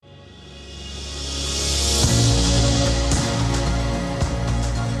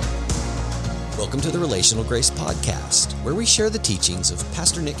Welcome to the Relational Grace Podcast, where we share the teachings of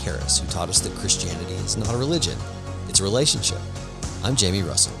Pastor Nick Harris, who taught us that Christianity is not a religion, it's a relationship. I'm Jamie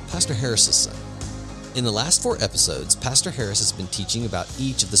Russell, Pastor Harris's son. In the last 4 episodes, Pastor Harris has been teaching about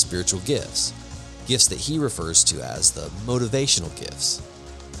each of the spiritual gifts that he refers to as the motivational gifts.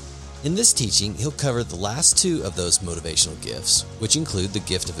 In this teaching, he'll cover the last 2 of those motivational gifts, which include the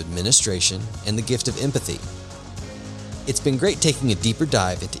gift of administration and the gift of empathy. It's been great taking a deeper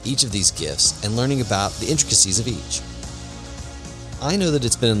dive into each of these gifts and learning about the intricacies of each. I know that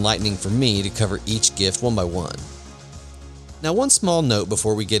it's been enlightening for me to cover each gift one by one. Now, one small note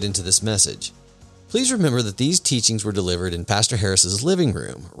before we get into this message. Please remember that these teachings were delivered in Pastor Harris's living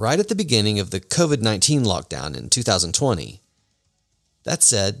room right at the beginning of the COVID-19 lockdown in 2020. That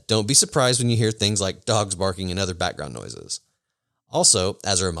said, don't be surprised when you hear things like dogs barking and other background noises. Also,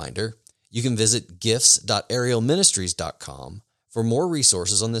 as a reminder, you can visit gifts.arielministries.com for more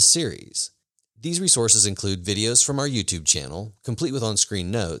resources on this series. These resources include videos from our YouTube channel, complete with on-screen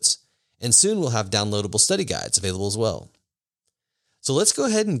notes, and soon we'll have downloadable study guides available as well. So let's go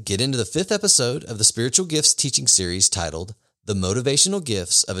ahead and get into the 5th episode of the Spiritual Gifts teaching series titled, The Motivational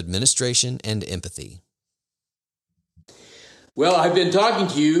Gifts of Administration and Empathy. Well, I've been talking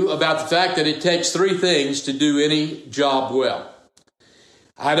to you about the fact that it takes 3 things to do any job well.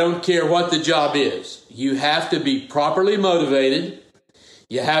 I don't care what the job is. You have to be properly motivated,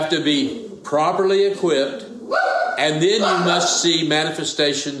 you have to be properly equipped, and then you must see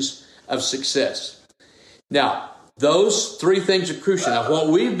manifestations of success. Now, those 3 things are crucial. Now, what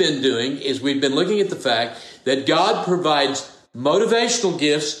we've been doing is we've been looking at the fact that God provides motivational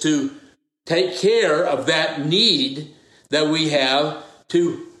gifts to take care of that need that we have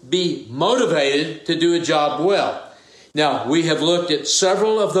to be motivated to do a job well. Now, we have looked at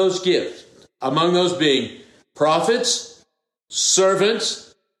several of those gifts, among those being prophets,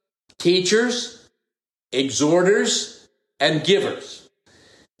 servants, teachers, exhorters, and givers.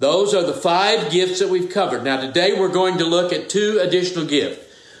 Those are the 5 gifts that we've covered. Now, today we're going to look at 2 additional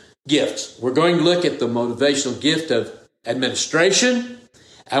gifts. We're going to look at the motivational gift of administration,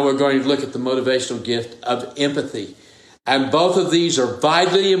 and we're going to look at the motivational gift of empathy. And both of these are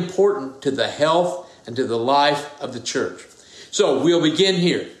vitally important to the health and to the life of the church. So we'll begin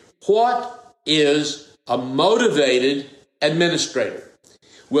here. What is a motivated administrator?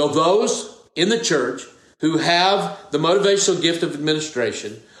 Well, those in the church who have the motivational gift of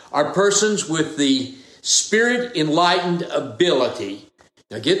administration are persons with the spirit-enlightened ability.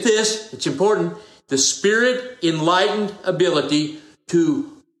 Now get this, it's important. The spirit-enlightened ability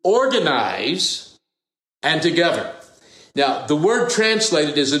to organize and to govern. Now, the word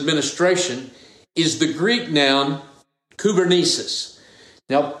translated as administration is the Greek noun kubernesis.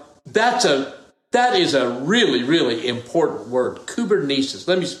 Now, that is a really, really important word, kubernesis.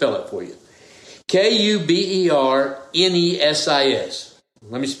 Let me spell it for you. Kubernesis.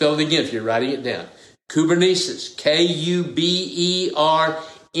 Let me spell it again if you're writing it down. Kubernesis. Kubernesis.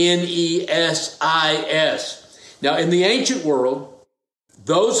 Now, in the ancient world,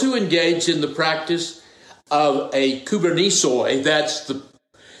 those who engaged in the practice of a kubernesoi, that's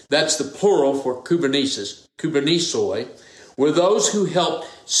the plural for kubernesoi, were those who helped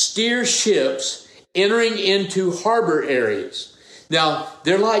steer ships entering into harbor areas. Now,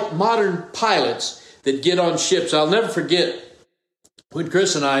 they're like modern pilots that get on ships. I'll never forget when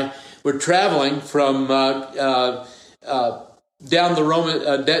Chris and I were traveling from down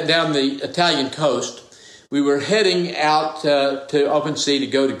the Italian coast. We were heading out to open sea to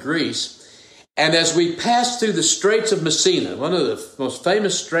go to Greece. And as we passed through the Straits of Messina, one of the most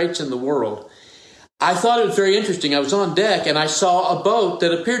famous straits in the world, I thought it was very interesting. I was on deck and I saw a boat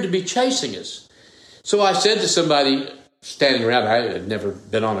that appeared to be chasing us. So I said to somebody standing around, I had never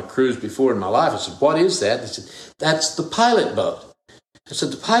been on a cruise before in my life. I said, "What is that?" They said, "That's the pilot boat." I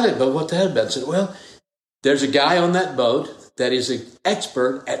said, "The pilot boat? What's that about?" I said, "Well, there's a guy on that boat that is an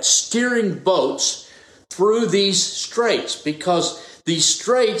expert at steering boats through these straits, because these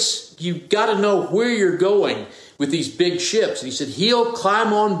straits, you've got to know where you're going with these big ships." And he said, he'll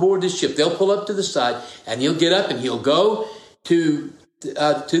climb on board this ship. They'll pull up to the side, and he'll get up, and he'll go to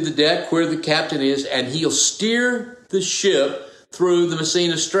the deck where the captain is, and he'll steer the ship through the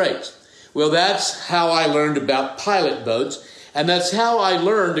Messina Straits. Well, that's how I learned about pilot boats, and that's how I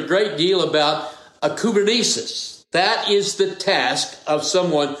learned a great deal about a kubernesis. That is the task of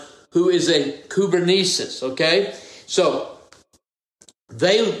someone who is a kubernesis, okay? So,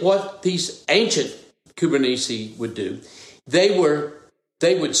 what these ancient Kubernesi would do, they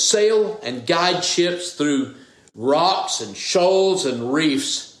would sail and guide ships through rocks and shoals and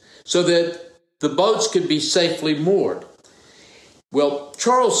reefs so that the boats could be safely moored. Well,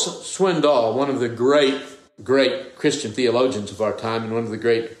 Charles Swindoll, one of the great Christian theologians of our time and one of the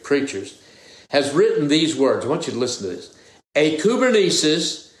great preachers, has written these words. I want you to listen to this. A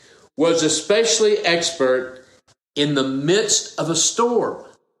Kubernetes was especially expert in the midst of a storm.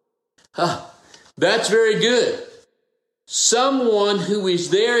 That's very good. Someone who is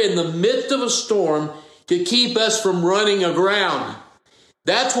there in the midst of a storm to keep us from running aground.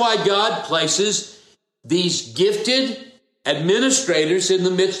 That's why God places these gifted administrators in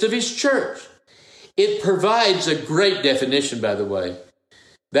the midst of his church. It provides a great definition, by the way.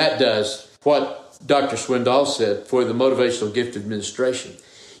 That does what Dr. Swindoll said for the motivational gift administration.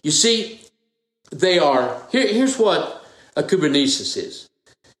 You see, they are, here's what a Kubernetes is,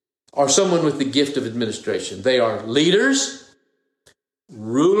 or someone with the gift of administration. They are leaders,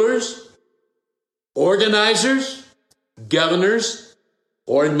 rulers, organizers, governors,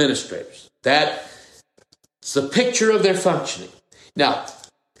 or administrators. That's the picture of their functioning. Now,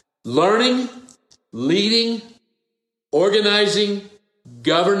 learning, leading, organizing,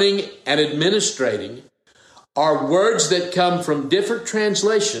 governing, and administrating are words that come from different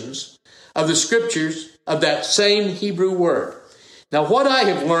translations of the scriptures of that same Hebrew word. Now, what I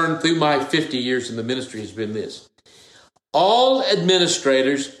have learned through my 50 years in the ministry has been this. All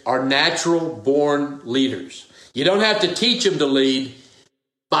administrators are natural-born leaders. You don't have to teach them to lead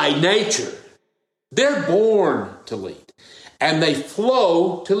by nature. They're born to lead, and they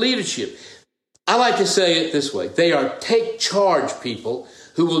flow to leadership. I like to say it this way. They are take-charge people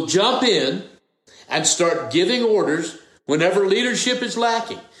who will jump in and start giving orders whenever leadership is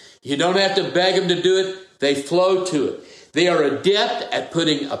lacking. You don't have to beg them to do it. They flow to it. They are adept at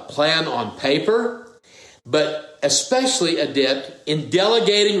putting a plan on paper, but especially adept in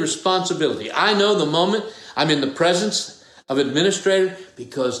delegating responsibility. I know the moment I'm in the presence of an administrator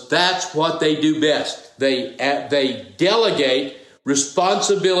because that's what they do best. They delegate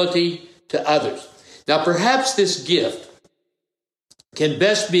responsibility to others. Now, perhaps this gift can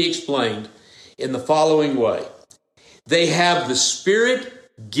best be explained in the following way. They have the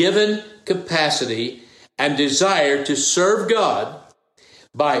Spirit-given capacity and desire to serve God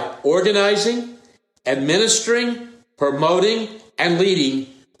by organizing, administering, promoting, and leading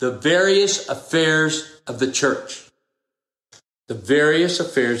the various affairs of the church. The various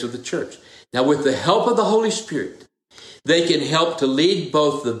affairs of the church. Now, with the help of the Holy Spirit, they can help to lead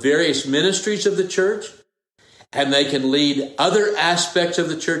both the various ministries of the church and they can lead other aspects of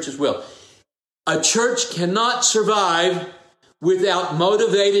the church as well. A church cannot survive without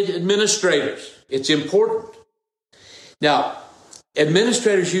motivated administrators. It's important. Now,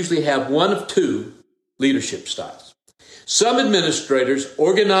 administrators usually have one of two leadership styles. Some administrators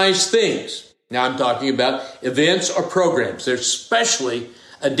organize things. Now, I'm talking about events or programs. They're especially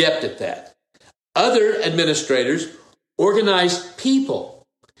adept at that. Other administrators organize people.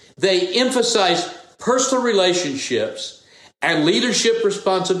 They emphasize personal relationships and leadership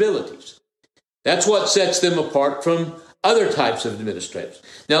responsibilities. That's what sets them apart from other types of administrators.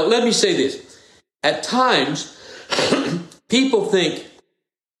 Now, let me say this. At times, people think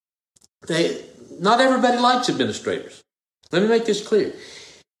not everybody likes administrators. Let me make this clear.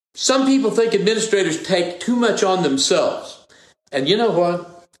 Some people think administrators take too much on themselves. And you know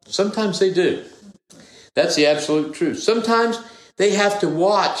what? Sometimes they do. That's the absolute truth. Sometimes they have to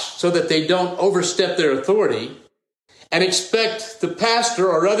watch so that they don't overstep their authority and expect the pastor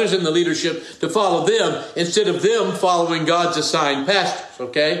or others in the leadership to follow them instead of them following God's assigned pastors,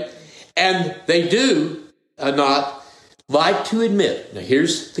 okay? And they do not like to admit. Now,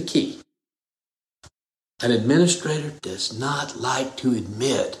 here's the key. An administrator does not like to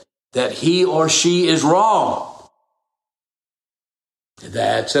admit that he or she is wrong.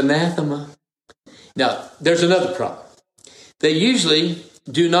 That's anathema. Now, there's another problem. They usually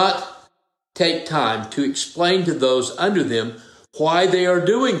do not take time to explain to those under them why they are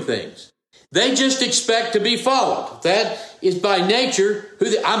doing things. They just expect to be followed. That is by nature.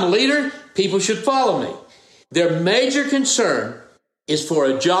 I'm a leader, people should follow me. Their major concern is for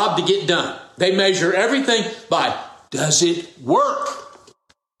a job to get done. They measure everything by, does it work?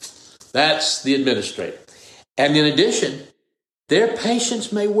 That's the administrator. And in addition, their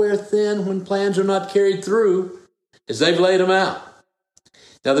patience may wear thin when plans are not carried through as they've laid them out.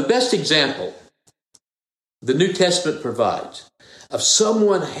 Now, the best example the New Testament provides of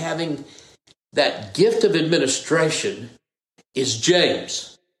someone having that gift of administration is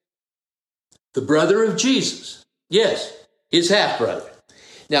James, the brother of Jesus. Yes, his half-brother.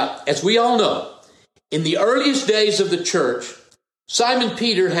 Now, as we all know, in the earliest days of the church, Simon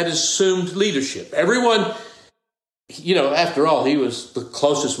Peter had assumed leadership. Everyone after all, he was the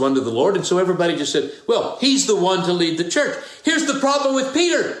closest one to the Lord. And so everybody just said, well, he's the one to lead the church. Here's the problem with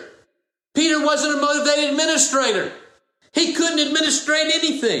Peter. Peter wasn't a motivated administrator. He couldn't administrate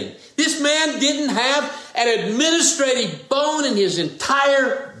anything. This man didn't have an administrative bone in his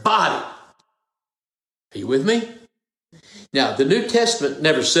entire body. Are you with me? Now, the New Testament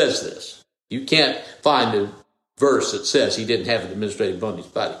never says this. You can't find a verse that says he didn't have an administrative bone in his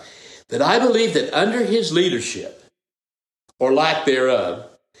body. But I believe that under his leadership, or lack thereof,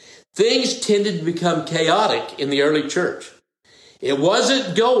 things tended to become chaotic in the early church. It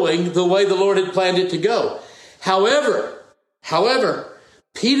wasn't going the way the Lord had planned it to go. However,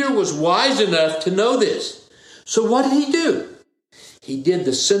 Peter was wise enough to know this. So what did he do? He did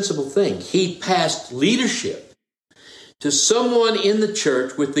the sensible thing. He passed leadership to someone in the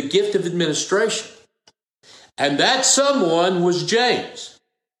church with the gift of administration. And that someone was James.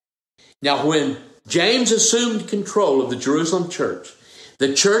 Now, when James assumed control of the Jerusalem church,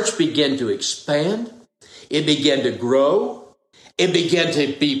 the church began to expand. It began to grow. It began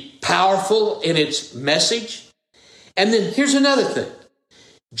to be powerful in its message. And then here's another thing.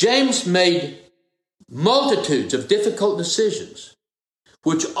 James made multitudes of difficult decisions,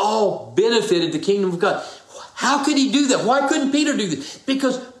 which all benefited the kingdom of God. How could he do that? Why couldn't Peter do this?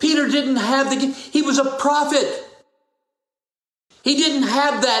 Because Peter didn't have the gift. He was a prophet. He didn't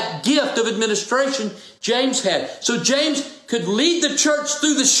have that gift of administration James had. So James could lead the church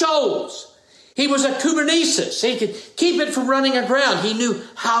through the shoals. He was a Kubernetes. He could keep it from running aground. He knew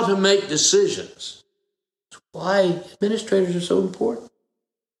how to make decisions. That's why administrators are so important.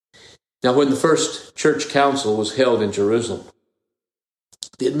 Now, when the first church council was held in Jerusalem,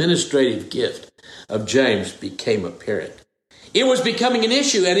 the administrative gift of James became apparent. It was becoming an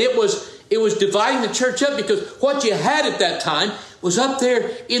issue, and it was dividing the church up, because what you had at that time was up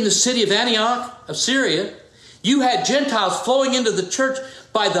there in the city of Antioch of Syria. You had Gentiles flowing into the church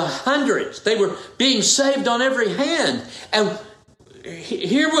by the hundreds. They were being saved on every hand. And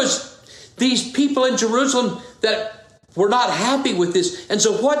here was these people in Jerusalem that were not happy with this. And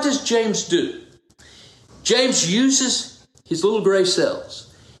so what does James do? James uses his little gray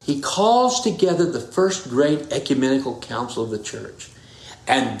cells. He calls together the first great ecumenical council of the church.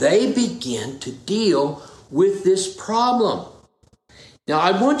 And they begin to deal with this problem. Now,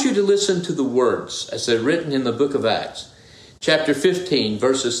 I want you to listen to the words as they're written in the book of Acts, chapter 15,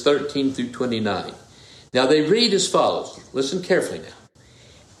 verses 13 through 29. Now, they read as follows. Listen carefully now.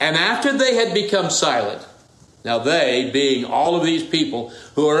 And after they had become silent, now they being all of these people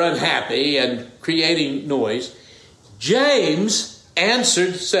who are unhappy and creating noise, James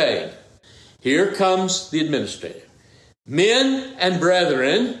answered, saying, here comes the administrator. Men and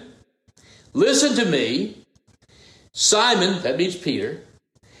brethren, listen to me. Simon, that means Peter,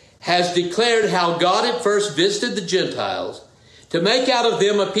 has declared how God at first visited the Gentiles to make out of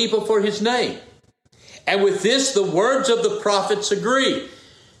them a people for his name. And with this, the words of the prophets agree.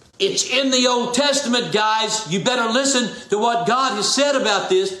 It's in the Old Testament, guys. You better listen to what God has said about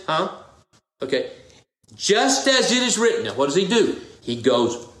this. Okay. Just as it is written. Now, what does he do? He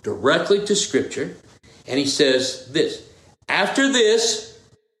goes directly to Scripture, and he says this. After this,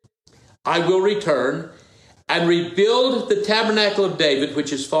 I will return and rebuild the tabernacle of David, which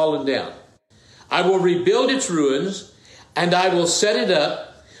has fallen down. I will rebuild its ruins, and I will set it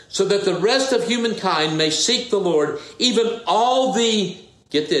up, so that the rest of humankind may seek the Lord, even all the,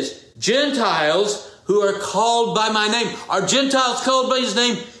 get this, Gentiles who are called by my name. Are Gentiles called by his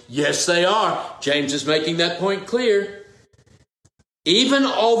name? Yes, they are. James is making that point clear. Even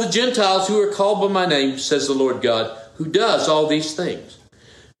all the Gentiles who are called by my name, says the Lord God, who does all these things.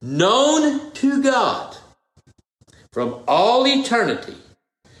 Known to God from all eternity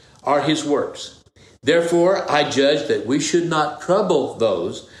are his works. Therefore, I judge that we should not trouble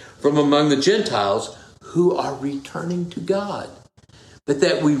those from among the Gentiles who are returning to God, but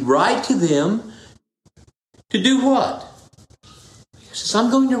that we write to them to do what? He says,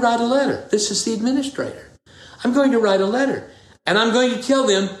 I'm going to write a letter. This is the administrator. I'm going to write a letter, and I'm going to tell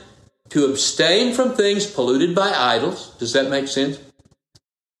them to abstain from things polluted by idols. Does that make sense?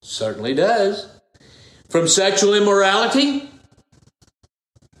 Certainly does. From sexual immorality.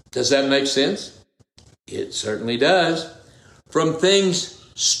 Does that make sense? It certainly does. From things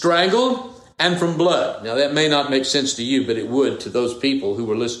strangled and from blood. Now that may not make sense to you, but it would to those people who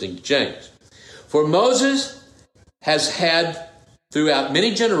were listening to James. For Moses has had throughout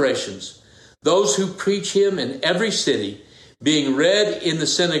many generations those who preach him in every city, being read in the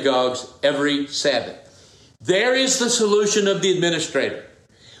synagogues every Sabbath. There is the solution of the administrator.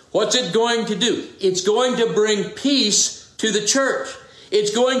 What's it going to do? It's going to bring peace to the church.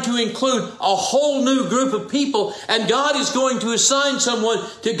 It's going to include a whole new group of people, and God is going to assign someone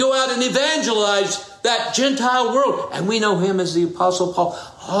to go out and evangelize that Gentile world. And we know him as the Apostle Paul.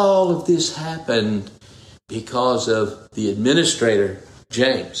 All of this happened because of the administrator,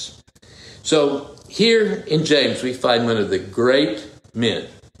 James. So here in James, we find one of the great men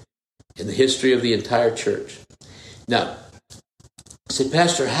in the history of the entire church. Now, I said,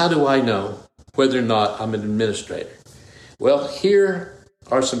 Pastor, how do I know whether or not I'm an administrator? Well, here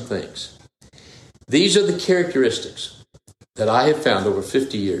are some things. These are the characteristics that I have found over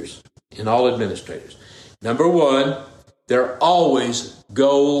 50 years in all administrators. Number one, they're always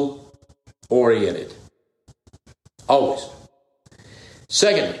goal-oriented. Always.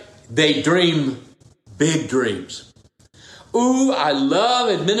 Secondly, they dream big dreams. Ooh, I love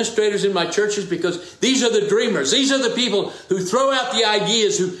administrators in my churches because these are the dreamers. These are the people who throw out the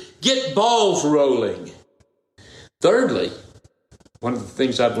ideas, who get balls rolling. Thirdly, one of the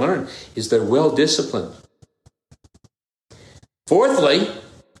things I've learned is they're well-disciplined. Fourthly,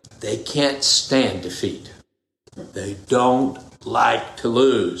 they can't stand defeat. They don't like to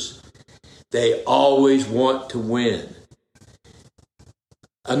lose. They always want to win.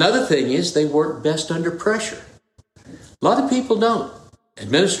 Another thing is they work best under pressure. A lot of people don't.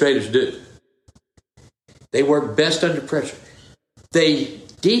 Administrators do. They work best under pressure. They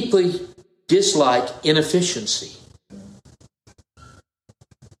deeply dislike inefficiency.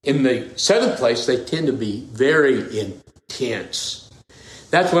 In the seventh place, they tend to be very intense.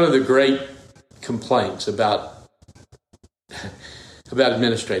 That's one of the great complaints about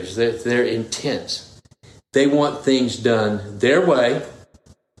administrators. They're intense. They want things done their way,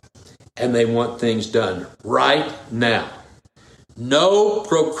 and they want things done right now. No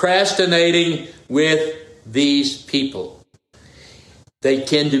procrastinating with these people. They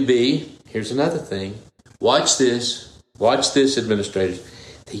tend to be, here's another thing, watch this, administrators.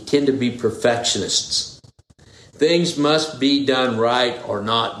 They tend to be perfectionists. Things must be done right or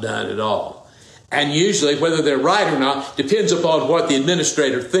not done at all. And usually, whether they're right or not depends upon what the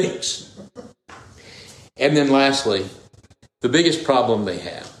administrator thinks. And then lastly, the biggest problem they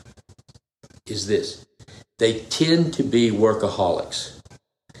have is this. They tend to be workaholics.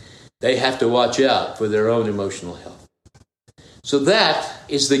 They have to watch out for their own emotional health. So that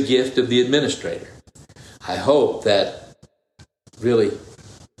is the gift of the administrator. I hope that really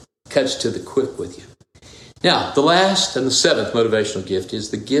cuts to the quick with you. Now, the last and the seventh motivational gift is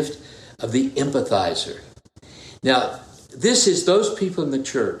the gift of the empathizer. Now, this is those people in the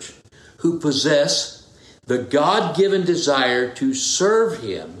church who possess the God-given desire to serve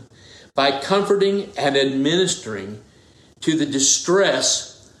him by comforting and administering to the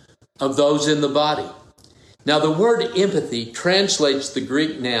distress of those in the body. Now, the word empathy translates the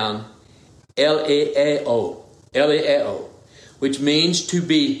Greek noun eleeo, which means to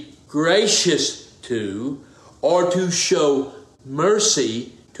be gracious to or to show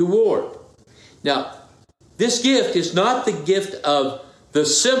mercy toward. Now, this gift is not the gift of the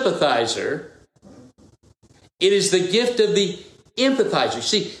sympathizer. It is the gift of the empathizer.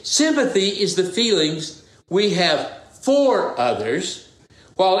 See, sympathy is the feelings we have for others,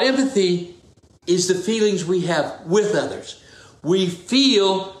 while empathy is the feelings we have with others. We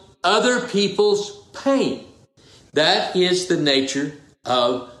feel other people's pain. That is the nature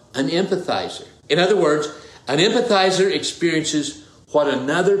of an empathizer. In other words, an empathizer experiences what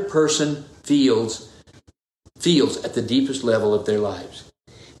another person feels at the deepest level of their lives.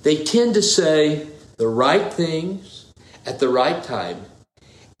 They tend to say the right things at the right time,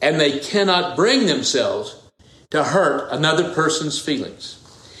 and they cannot bring themselves to hurt another person's feelings.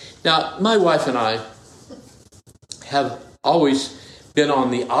 Now, my wife and I have always been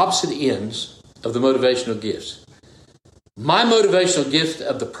on the opposite ends of the motivational gifts. My motivational gift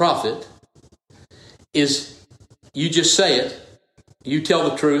of the prophet is you just say it, you tell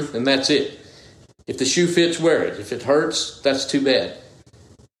the truth, and that's it. If the shoe fits, wear it. If it hurts, that's too bad.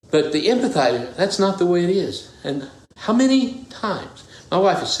 But the empathizer, that's not the way it is. And how many times, my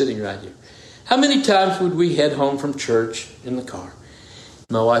wife is sitting right here, how many times would we head home from church in the car?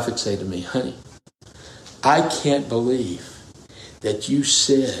 My wife would say to me, honey, I can't believe that you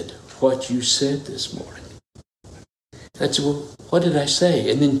said what you said this morning. I said, well, what did I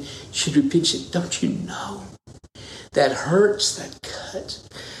say? And then she'd repeat, she said, don't you know? That hurts, that cuts.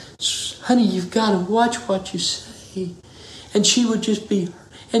 Honey, you've got to watch what you say. And she would just be,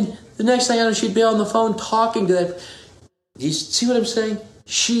 and the next thing I know, she'd be on the phone talking to that. You see what I'm saying?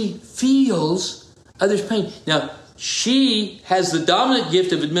 She feels others' pain. Now, she has the dominant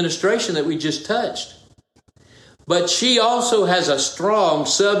gift of administration that we just touched. But she also has a strong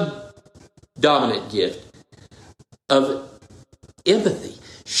subdominant gift of empathy.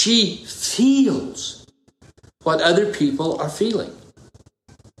 She feels what other people are feeling.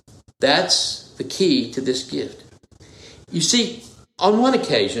 That's the key to this gift. You see, on one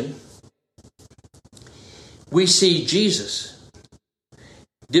occasion, we see Jesus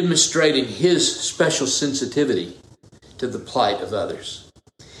demonstrating his special sensitivity to the plight of others.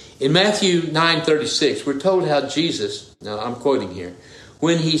 In Matthew 9:36, we're told how Jesus, now I'm quoting here,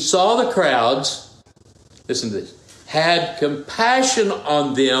 when he saw the crowds, listen to this, had compassion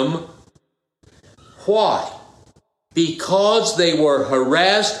on them. Why? Because they were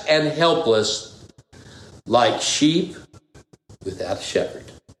harassed and helpless like sheep without a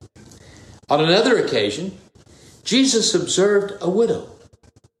shepherd. On another occasion, Jesus observed a widow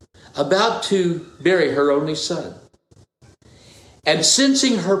about to bury her only son. And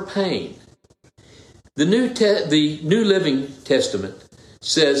sensing her pain, the New Living Testament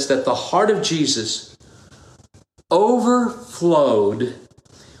says that the heart of Jesus overflowed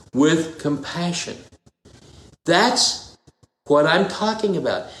with compassion. That's what I'm talking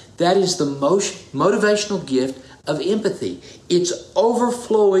about. That is the motivational gift of empathy. It's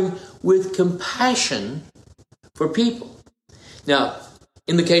overflowing with compassion for people. Now,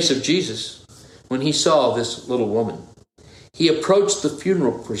 in the case of Jesus, when he saw this little woman, he approached the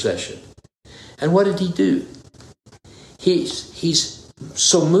funeral procession. And what did he do? He's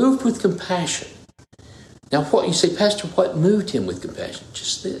so moved with compassion. Now, what you say, Pastor, what moved him with compassion?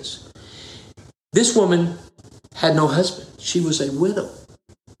 Just this. This woman had no husband. She was a widow.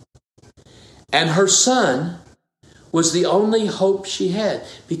 And her son was the only hope she had.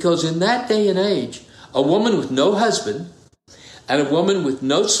 Because in that day and age, a woman with no husband and a woman with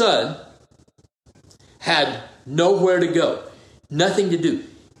no son had nowhere to go, nothing to do.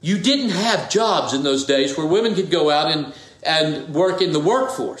 You didn't have jobs in those days where women could go out and work in the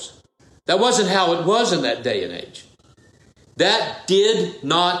workforce. That wasn't how it was in that day and age. That did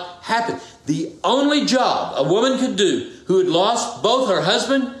not happen. The only job a woman could do who had lost both her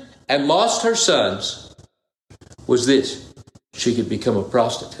husband and lost her sons was this. She could become a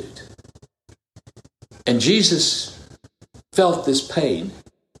prostitute. And Jesus felt this pain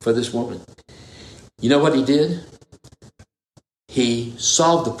for this woman. You know what he did? He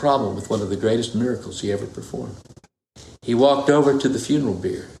solved the problem with one of the greatest miracles he ever performed. He walked over to the funeral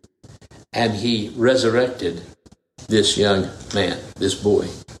bier and he resurrected this young man, this boy,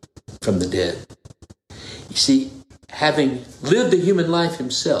 from the dead. You see, having lived a human life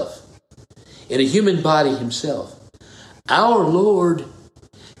himself, in a human body himself, our Lord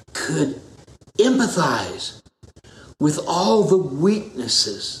could empathize with all the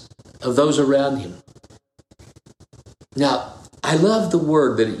weaknesses of those around him. Now, I love the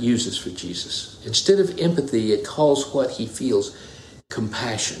word that it uses for Jesus. Instead of empathy, it calls what he feels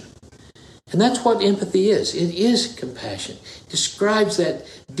compassion. And that's what empathy is. It is compassion. It describes that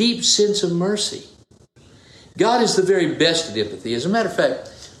deep sense of mercy. God is the very best at empathy. As a matter of fact,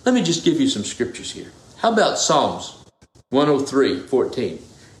 let me just give you some scriptures here. How about Psalms 103:14?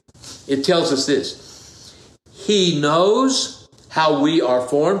 It tells us this. He knows how we are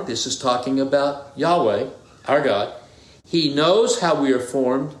formed. This is talking about Yahweh, our God. He knows how we are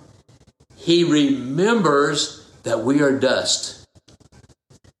formed. He remembers that we are dust.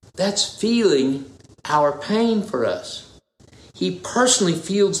 That's feeling our pain for us. He personally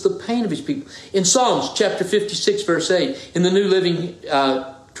feels the pain of his people. In Psalms chapter 56, verse 8, in the New Living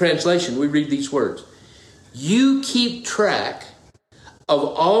Translation, we read these words. You keep track of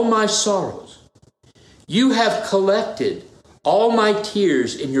all my sorrows. You have collected all my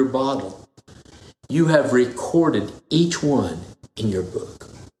tears in your bottle. You have recorded each one in your book.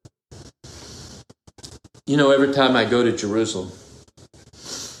 You know, every time I go to Jerusalem,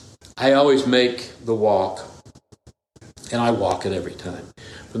 I always make the walk, and I walk it every time,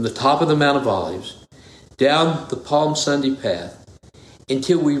 from the top of the Mount of Olives, down the Palm Sunday path,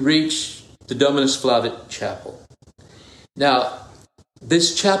 until we reach the Dominus Flaudet Chapel. Now,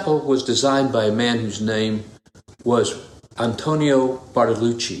 this chapel was designed by a man whose name was Antonio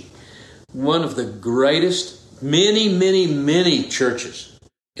Bartolucci, one of the greatest, many churches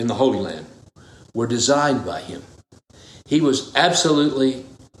in the Holy Land were designed by him. He was absolutely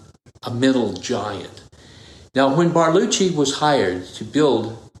a mental giant. Now, when Bartolucci was hired to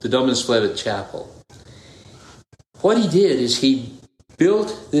build the Dominus Flaudet Chapel, what he did is he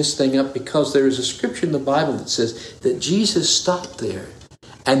built this thing up because there is a scripture in the Bible that says that Jesus stopped there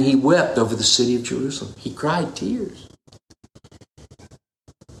and he wept over the city of Jerusalem. He cried tears.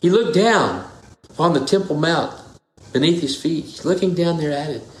 He looked down on the Temple Mount beneath his feet. He's looking down there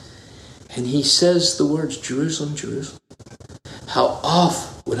at it. And he says the words, Jerusalem, Jerusalem, how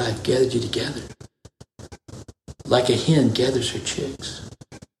oft would I have gathered you together, like a hen gathers her chicks.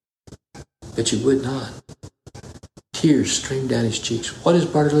 But you would not. Tears streamed down his cheeks. What does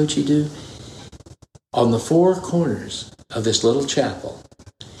Bartolucci do? On the four corners of this little chapel,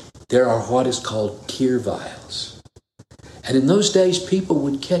 there are what is called tear vials. And in those days, people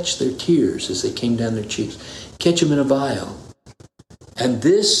would catch their tears as they came down their cheeks, catch them in a vial. And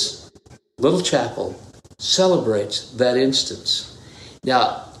this little chapel celebrates that instance.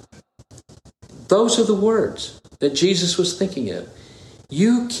 Now, those are the words that Jesus was thinking of.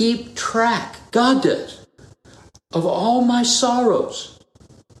 You keep track, God does, of all my sorrows.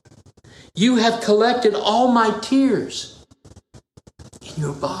 You have collected all my tears in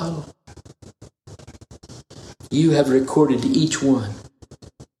your bottle. You have recorded each one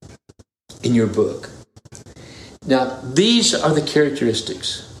in your book. Now, these are the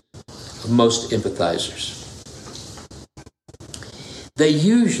characteristics of most empathizers. They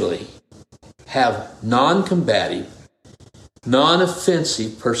usually have non-combative,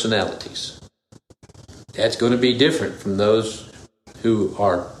 non-offensive personalities. That's going to be different from those who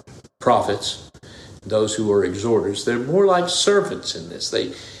are prophets, those who are exhorters. They're more like servants in this.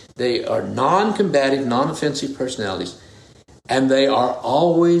 They are non-combative, non-offensive personalities, and they are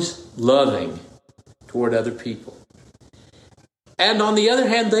always loving toward other people. And on the other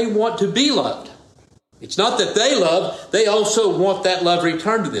hand, they want to be loved. It's not that they love, they also want that love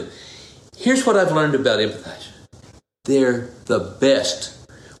returned to them. Here's what I've learned about empathizers. They're the best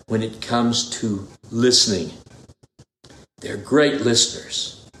when it comes to listening. They're great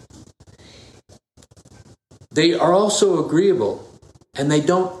listeners. They are also agreeable, and they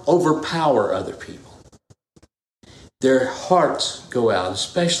don't overpower other people. Their hearts go out,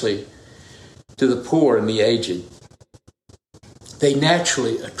 especially to the poor and the aged. They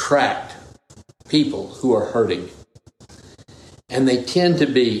naturally attract people who are hurting. And they tend to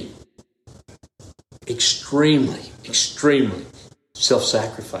be extremely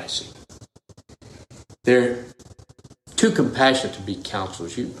self-sacrificing. They're too compassionate to be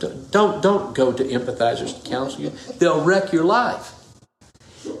counselors. You don't go to empathizers to counsel you. They'll wreck your life.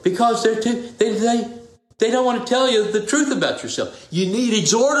 Because they don't want to tell you the truth about yourself. You need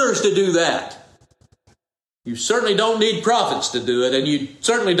exhorters to do that. You certainly don't need prophets to do it, and you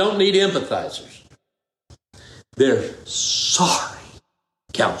certainly don't need empathizers. They're sorry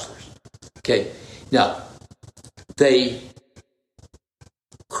counselors. Okay, now, they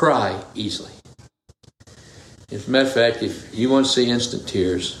cry easily. As a matter of fact, if you want to see instant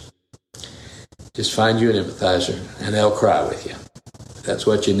tears, just find you an empathizer, and they'll cry with you. If that's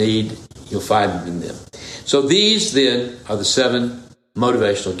what you need, you'll find it in them. So these, then, are the 7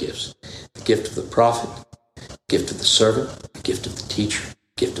 motivational gifts. The gift of the prophet, the gift of the servant, the gift of the teacher,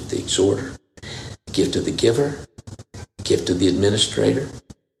 the gift of the exhorter, the gift of the giver, the gift of the administrator,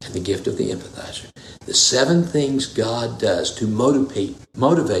 and the gift of the empathizer. The 7 things God does to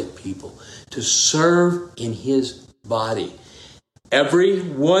motivate people to serve in His body. Every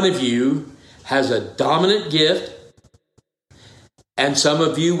one of you has a dominant gift, and some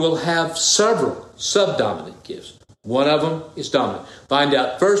of you will have several subdominant gifts. One of them is dominant. Find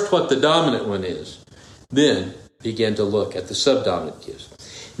out first what the dominant one is, then begin to look at the subdominant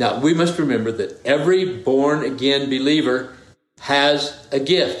gifts. Now, we must remember that every born-again believer has a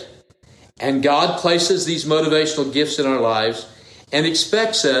gift. And God places these motivational gifts in our lives and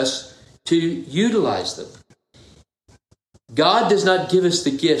expects us to utilize them. God does not give us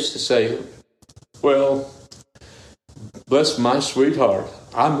the gifts to say, well, bless my sweetheart,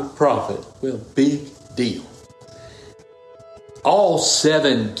 I'm a prophet. Well, big deal. All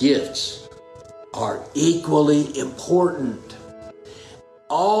 7 gifts are equally important.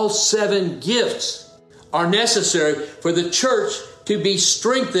 All 7 gifts are necessary for the church to be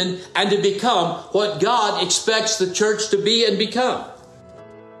strengthened and to become what God expects the church to be and become.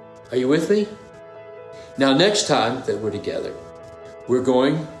 Are you with me? Now, next time that we're together, we're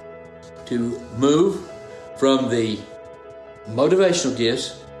going to move from the motivational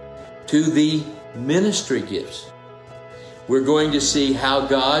gifts to the ministry gifts. We're going to see how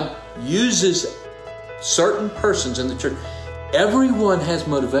God uses certain persons in the church. Everyone has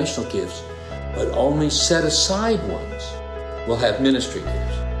motivational gifts, but only set aside ones will have ministry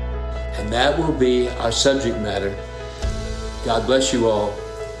gifts. And that will be our subject matter. God bless you all.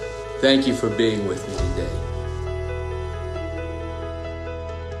 Thank you for being with me today.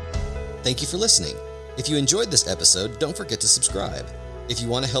 Thank you for listening. If you enjoyed this episode, don't forget to subscribe. If you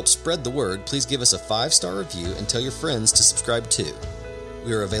want to help spread the word, please give us a 5-star review and tell your friends to subscribe too.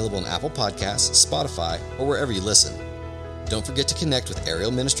 We are available on Apple Podcasts, Spotify, or wherever you listen. Don't forget to connect with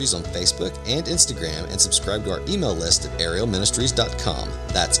Ariel Ministries on Facebook and Instagram and subscribe to our email list at arielministries.com.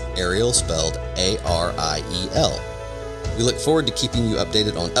 That's Ariel spelled A-R-I-E-L. We look forward to keeping you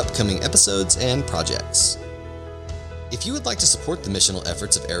updated on upcoming episodes and projects. If you would like to support the missional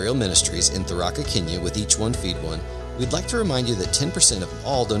efforts of Ariel Ministries in Tharaka, Kenya with Each One Feed One, we'd like to remind you that 10% of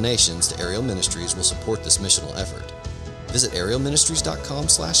all donations to Ariel Ministries will support this missional effort. Visit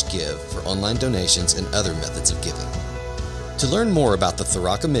arielministries.com/give for online donations and other methods of giving. To learn more about the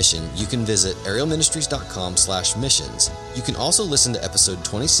Tharaka mission, you can visit arielministries.com/missions. You can also listen to episode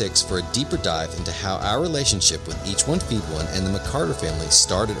 26 for a deeper dive into how our relationship with Each One Feed One and the McCarter family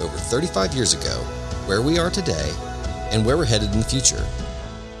started over 35 years ago, where we are today, and where we're headed in the future.